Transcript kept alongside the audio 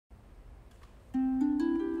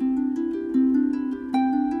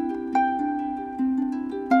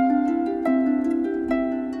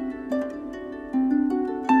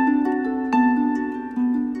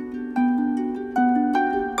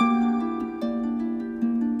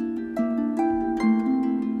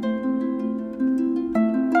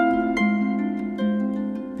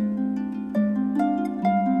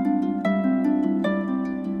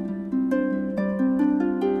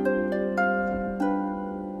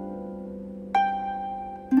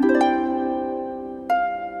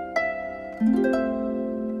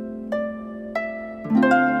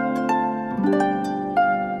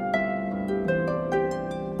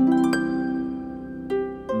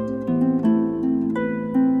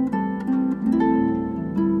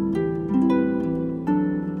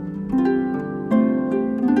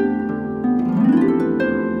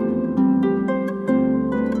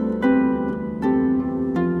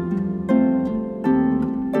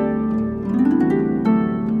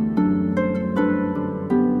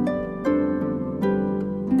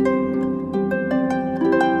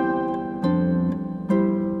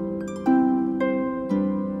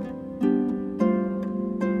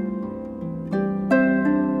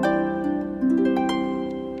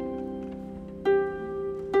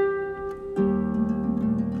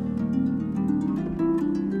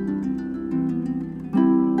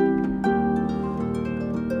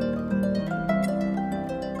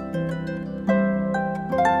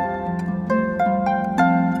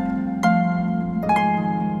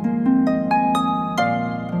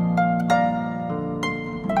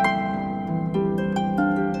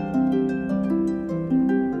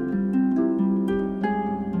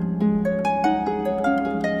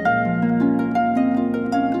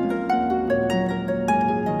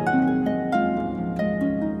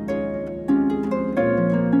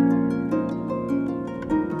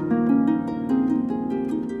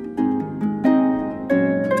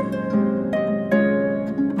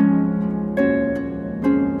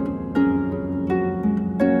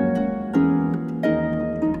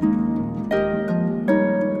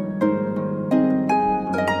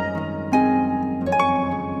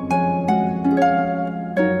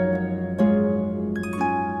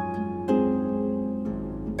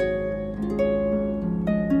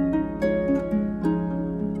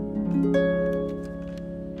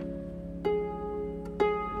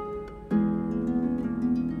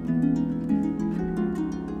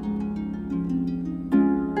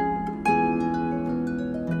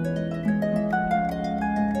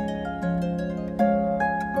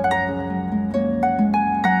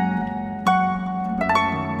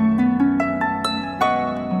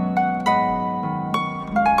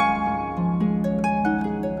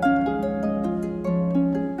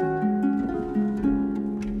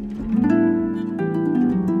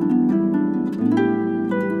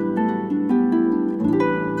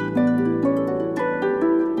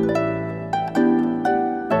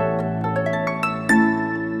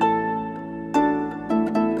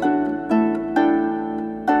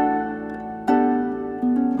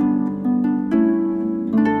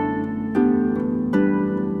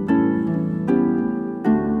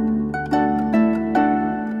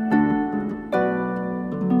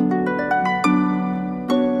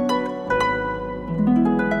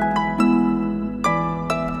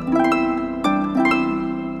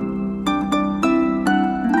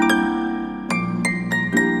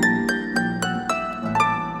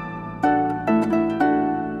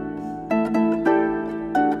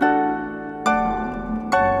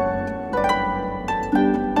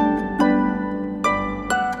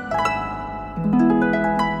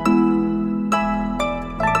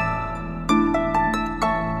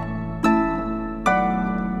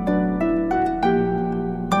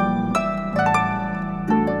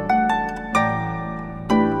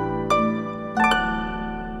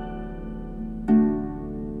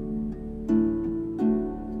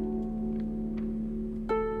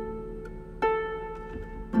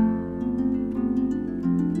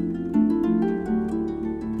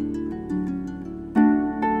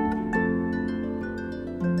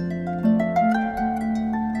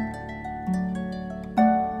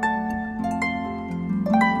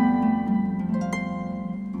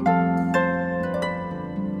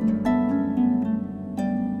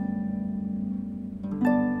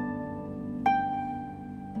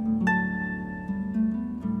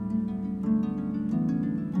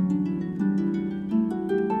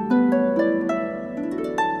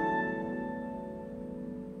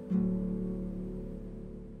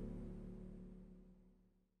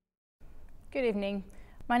Good evening.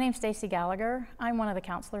 My name's Stacy Gallagher. I'm one of the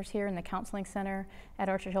counselors here in the Counseling Center at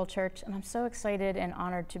Orchard Hill Church, and I'm so excited and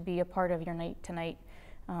honored to be a part of your night tonight.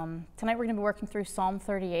 Tonight we're going to be working through Psalm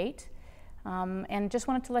 38, and just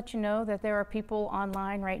wanted to let you know that there are people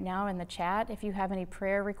online right now in the chat. If you have any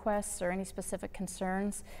prayer requests or any specific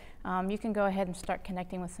concerns, you can go ahead and start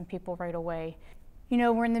connecting with some people right away. You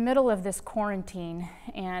know, we're in the middle of this quarantine,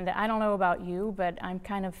 and I don't know about you, but I'm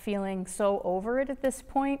kind of feeling so over it at this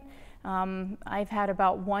point. I've had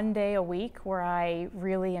about one day a week where I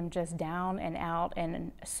really am just down and out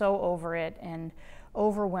and so over it and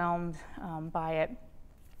overwhelmed by it.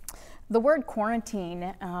 The word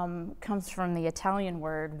quarantine comes from the Italian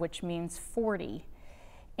word, which means 40.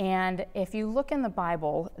 And if you look in the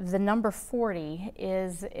Bible, the number 40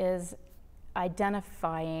 is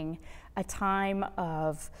identifying a time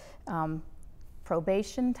of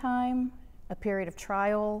probation time, a period of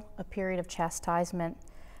trial, a period of chastisement,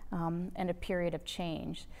 and a period of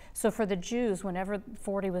change. So for the Jews, whenever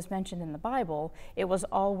 40 was mentioned in the Bible, it was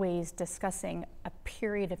always discussing a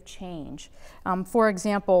period of change. For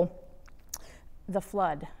example, the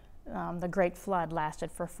flood, the Great Flood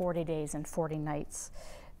lasted for 40 days and 40 nights.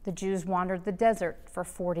 The Jews wandered the desert for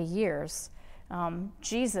 40 years.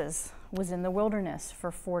 Jesus was in the wilderness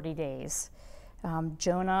for 40 days.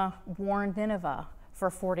 Jonah warned Nineveh for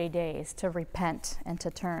 40 days to repent and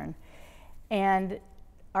to turn. And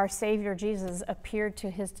our Savior Jesus appeared to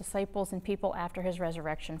his disciples and people after his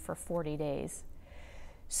resurrection for 40 days.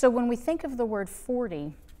 So when we think of the word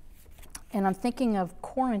 40, and I'm thinking of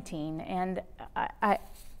quarantine, and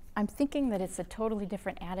I'm thinking that it's a totally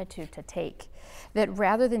different attitude to take. That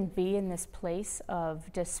rather than be in this place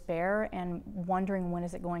of despair and wondering when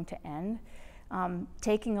is it going to end,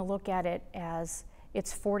 taking a look at it as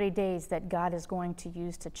it's 40 days that God is going to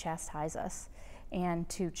use to chastise us and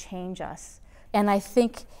to change us. And I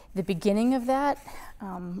think the beginning of that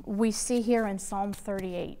we see here in Psalm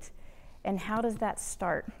 38. And how does that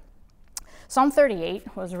start? Psalm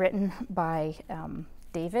 38 was written by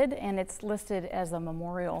David, and it's listed as a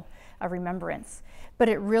memorial, a remembrance. But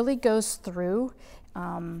it really goes through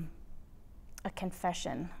a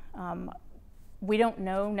confession. We don't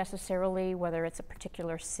know necessarily whether it's a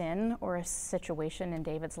particular sin or a situation in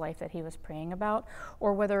David's life that he was praying about,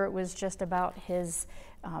 or whether it was just about his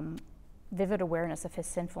vivid awareness of his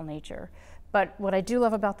sinful nature. But what I do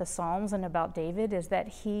love about the Psalms and about David is that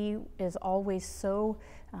he is always so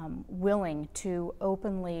willing to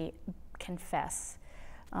openly confess.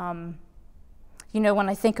 You know, when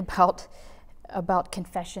I think about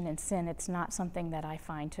confession and sin, it's not something that I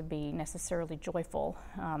find to be necessarily joyful.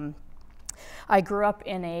 I grew up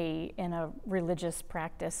in a religious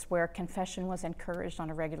practice where confession was encouraged on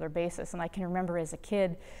a regular basis, and I can remember as a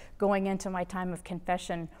kid going into my time of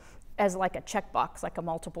confession as like a checkbox, like a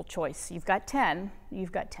multiple choice. You've got 10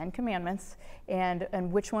 commandments,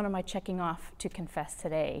 and which one am I checking off to confess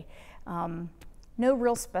today? No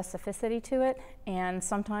real specificity to it, and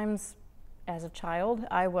sometimes as a child,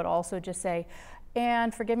 I would also just say,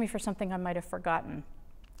 and forgive me for something I might have forgotten.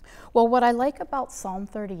 Well, what I like about Psalm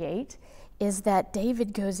 38 is that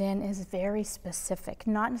David goes in is very specific,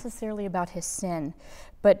 not necessarily about his sin,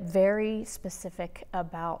 but very specific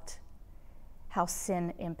about how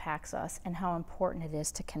sin impacts us and how important it is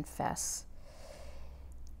to confess.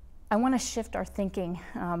 I want to shift our thinking.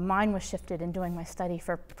 Mine was shifted in doing my study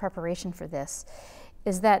for preparation for this,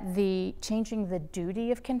 is that changing the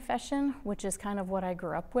duty of confession, which is kind of what I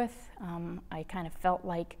grew up with. I kind of felt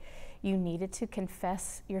like you needed to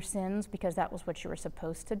confess your sins because that was what you were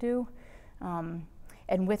supposed to do.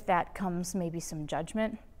 And with that comes maybe some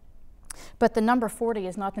judgment. But the number 40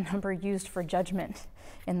 is not the number used for judgment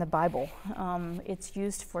in the Bible. It's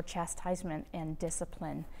used for chastisement and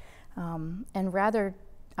discipline. And rather,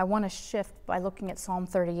 I want to shift by looking at Psalm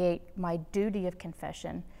 38, my duty of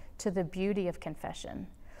confession, to the beauty of confession.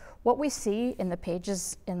 What we see in the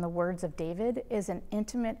pages in the words of David is an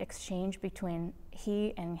intimate exchange between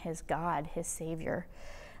he and his God, his Savior.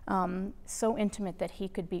 So intimate that he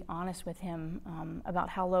could be honest with him about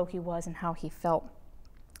how low he was and how he felt.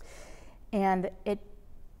 And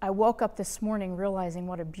I woke up this morning realizing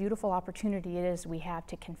what a beautiful opportunity it is we have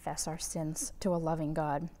to confess our sins to a loving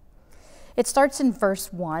God. It starts in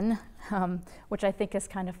verse 1, which I think is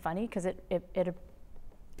kind of funny because it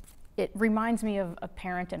reminds me of a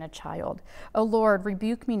parent and a child. "O Lord,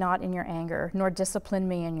 rebuke me not in your anger, nor discipline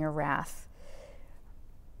me in your wrath."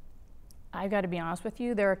 I've got to be honest with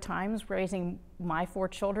you, there are times raising my 4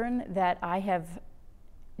 children that I have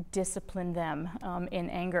disciplined them in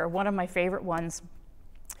anger. One of my favorite ones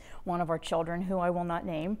one of our children, who I will not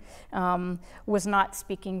name, was not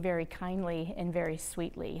speaking very kindly and very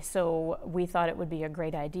sweetly. So we thought it would be a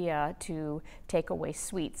great idea to take away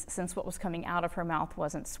sweets, since what was coming out of her mouth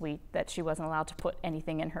wasn't sweet, that she wasn't allowed to put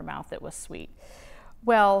anything in her mouth that was sweet.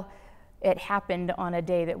 Well, it happened on a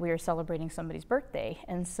day that we were celebrating somebody's birthday,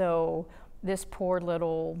 and so this poor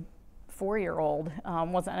little 4-year-old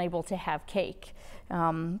wasn't able to have cake.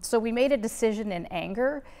 So we made a decision in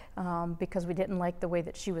anger because we didn't like the way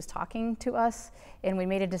that she was talking to us, and we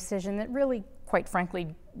made a decision that really, quite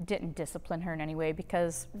frankly, didn't discipline her in any way,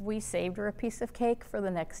 because we saved her a piece of cake for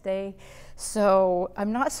the next day. So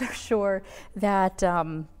I'm not so sure that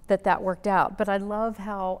that worked out, but I love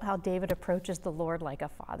how David approaches the Lord like a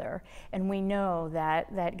father, and we know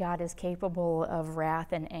that God is capable of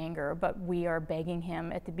wrath and anger, but we are begging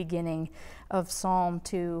him at the beginning of Psalm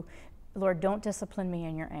 2, Lord, don't discipline me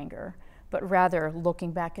in your anger, but rather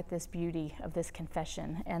looking back at this beauty of this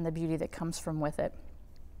confession and the beauty that comes from with it.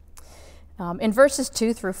 In verses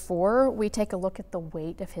 2 through 4, we take a look at the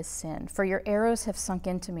weight of his sin. For your arrows have sunk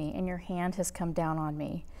into me, and your hand has come down on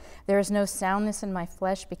me. There is no soundness in my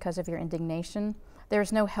flesh because of your indignation. There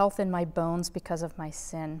is no health in my bones because of my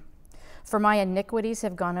sin. For my iniquities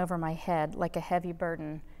have gone over my head like a heavy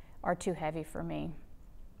burden, are too heavy for me.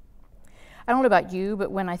 I don't know about you,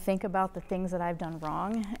 but when I think about the things that I've done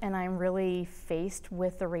wrong and I'm really faced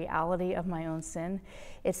with the reality of my own sin,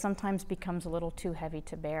 it sometimes becomes a little too heavy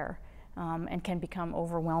to bear. And can become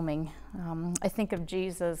overwhelming. I think of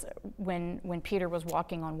Jesus when Peter was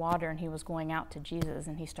walking on water and he was going out to Jesus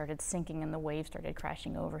and he started sinking and the waves started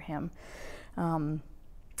crashing over him.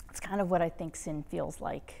 It's kind of what I think sin feels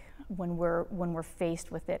like when we're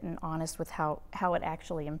faced with it and honest with how it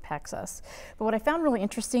actually impacts us. But what I found really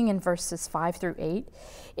interesting in verses 5 through 8,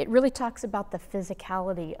 it really talks about the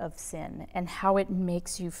physicality of sin and how it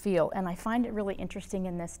makes you feel. And I find it really interesting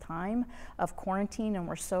in this time of quarantine, and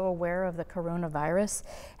we're so aware of the coronavirus,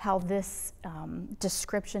 how this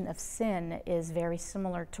description of sin is very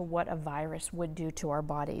similar to what a virus would do to our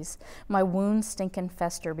bodies. My wounds stink and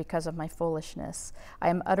fester because of my foolishness. I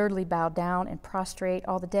am utterly bowed down and prostrate.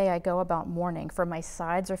 All the day I go about mourning, for my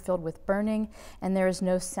sides are filled with burning, and there is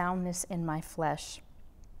no soundness in my flesh.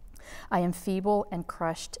 I am feeble and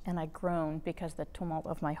crushed, and I groan because of the tumult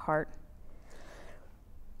of my heart.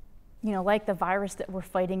 You know, like the virus that we're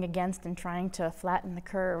fighting against and trying to flatten the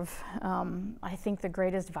curve, I think the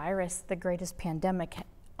greatest virus, the greatest pandemic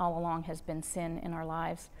all along has been sin in our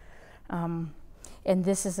lives. And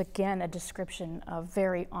this is, again, a description, a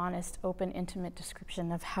very honest, open, intimate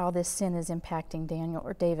description of how this sin is impacting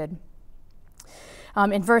David.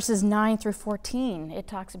 In verses 9 through 14, it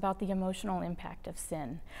talks about the emotional impact of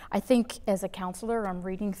sin. I think as a counselor, I'm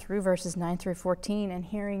reading through verses 9 through 14 and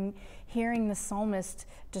hearing the psalmist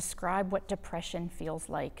describe what depression feels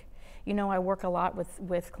like. You know, I work a lot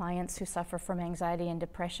with clients who suffer from anxiety and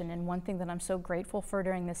depression, and one thing that I'm so grateful for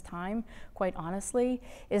during this time, quite honestly,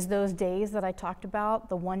 is those days that I talked about,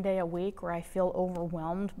 the one day a week where I feel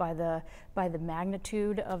overwhelmed by the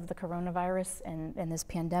magnitude of the coronavirus and this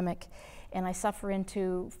pandemic, and I suffer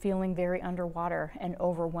into feeling very underwater and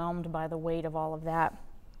overwhelmed by the weight of all of that.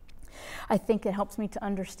 I think it helps me to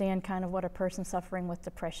understand kind of what a person suffering with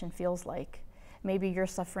depression feels like. Maybe you're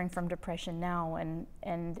suffering from depression now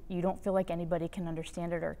and you don't feel like anybody can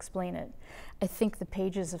understand it or explain it. I think the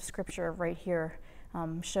pages of scripture right here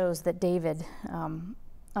shows that David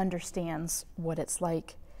understands what it's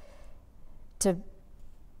like to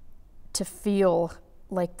feel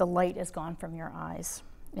like the light is gone from your eyes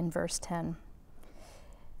in verse 10.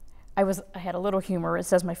 I had a little humor. It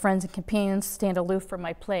says, my friends and companions stand aloof from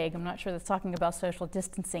my plague. I'm not sure that's talking about social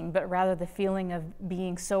distancing, but rather the feeling of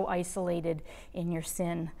being so isolated in your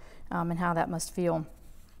sin and how that must feel.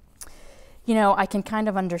 You know, I can kind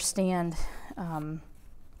of understand maybe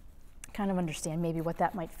what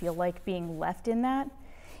that might feel like, being left in that.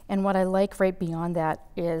 And what I like right beyond that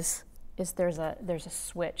is there's a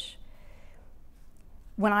switch.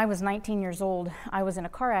 When I was 19 years old, I was in a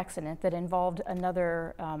car accident that involved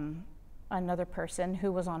another person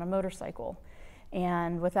who was on a motorcycle.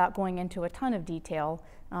 And without going into a ton of detail,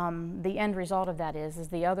 the end result of that is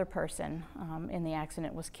the other person in the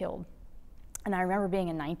accident was killed. And I remember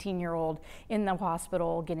being a 19-year-old in the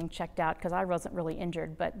hospital getting checked out because I wasn't really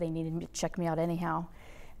injured, but they needed to check me out anyhow.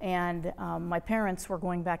 And my parents were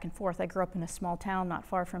going back and forth. I grew up in a small town not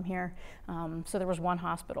far from here, so there was one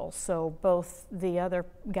hospital. So both the other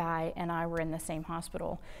guy and I were in the same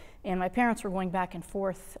hospital. And my parents were going back and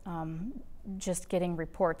forth just getting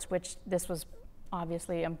reports, which this was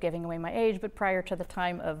obviously, I'm giving away my age, but prior to the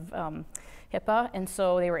time of HIPAA. And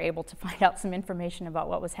so they were able to find out some information about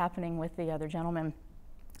what was happening with the other gentleman.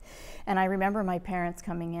 And I remember my parents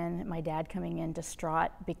coming in, my dad coming in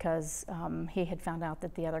distraught because he had found out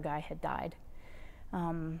that the other guy had died.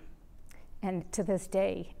 And to this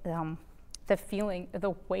day, the feeling,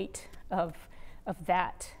 the weight of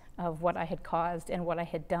that, of what I had caused and what I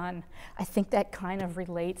had done, I think that kind of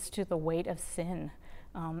relates to the weight of sin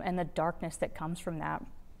and the darkness that comes from that.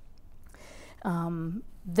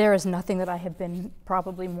 There is nothing that I have been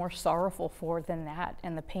probably more sorrowful for than that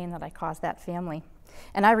and the pain that I caused that family.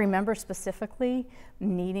 And I remember specifically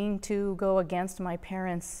needing to go against my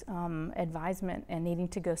parents' advisement and needing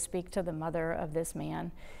to go speak to the mother of this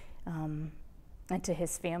man and to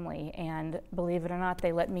his family. And believe it or not,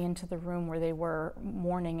 they let me into the room where they were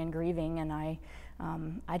mourning and grieving, and I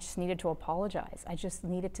just needed to apologize. I just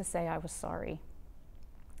needed to say I was sorry.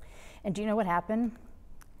 And do you know what happened?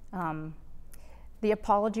 The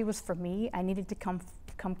apology was for me. I needed to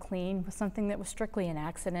come clean with something that was strictly an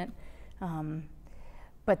accident.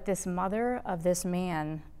 But this mother of this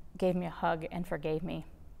man gave me a hug and forgave me.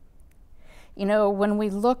 You know, when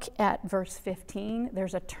we look at verse 15,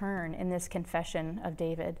 there's a turn in this confession of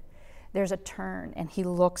David. There's a turn, and he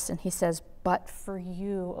looks and he says, "But for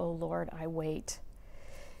you, O Lord, I wait."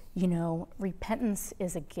 You know, repentance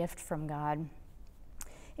is a gift from God.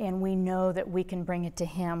 And we know that we can bring it to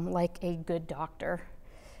him like a good doctor.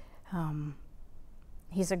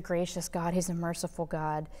 He's a gracious God. He's a merciful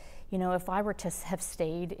God. You know, if I were to have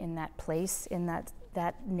stayed in that place, in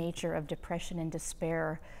that nature of depression and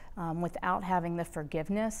despair, without having the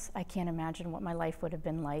forgiveness, I can't imagine what my life would have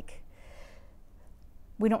been like.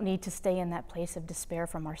 We don't need to stay in that place of despair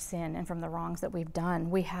from our sin and from the wrongs that we've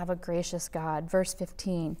done. We have a gracious God. Verse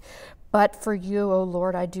 15, "But for you, O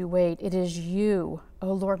Lord, I do wait. It is you,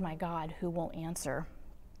 O Lord my God, who will answer."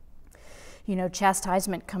 You know,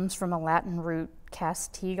 chastisement comes from a Latin root,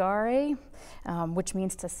 castigare, which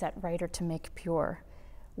means to set right or to make pure.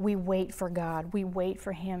 We wait for God. We wait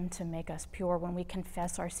for him to make us pure when we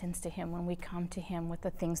confess our sins to him, when we come to him with the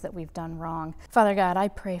things that we've done wrong. Father God, I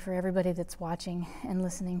pray for everybody that's watching and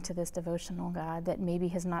listening to this devotional, God, that maybe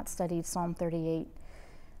has not studied Psalm 38.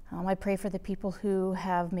 I pray for the people who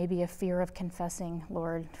have maybe a fear of confessing,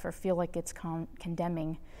 Lord, for feel like it's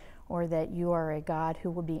condemning, or that you are a God who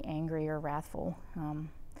will be angry or wrathful.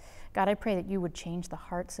 God, I pray that you would change the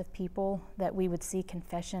hearts of people, that we would see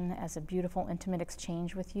confession as a beautiful, intimate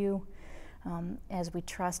exchange with you, as we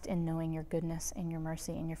trust in knowing your goodness and your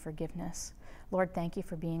mercy and your forgiveness. Lord, thank you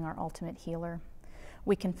for being our ultimate healer.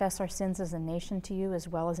 We confess our sins as a nation to you as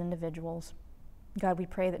well as individuals. God, we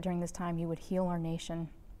pray that during this time you would heal our nation,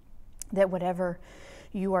 that whatever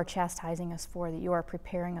you are chastising us for, that you are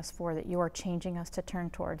preparing us for, that you are changing us to turn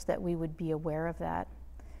towards, that we would be aware of that.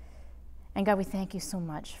 And God, we thank you so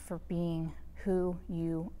much for being who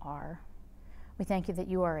you are. We thank you that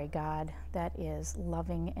you are a God that is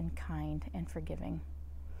loving and kind and forgiving.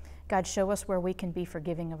 God, show us where we can be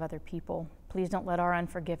forgiving of other people. Please don't let our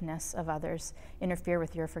unforgiveness of others interfere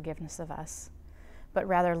with your forgiveness of us, but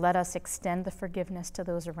rather let us extend the forgiveness to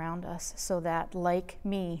those around us so that, like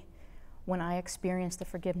me, when I experienced the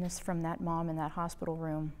forgiveness from that mom in that hospital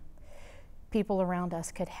room, people around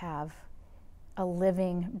us could have a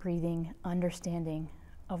living, breathing understanding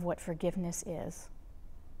of what forgiveness is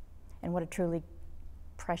and what a truly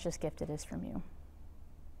precious gift it is from you.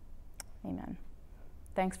 Amen.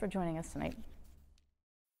 Thanks for joining us tonight.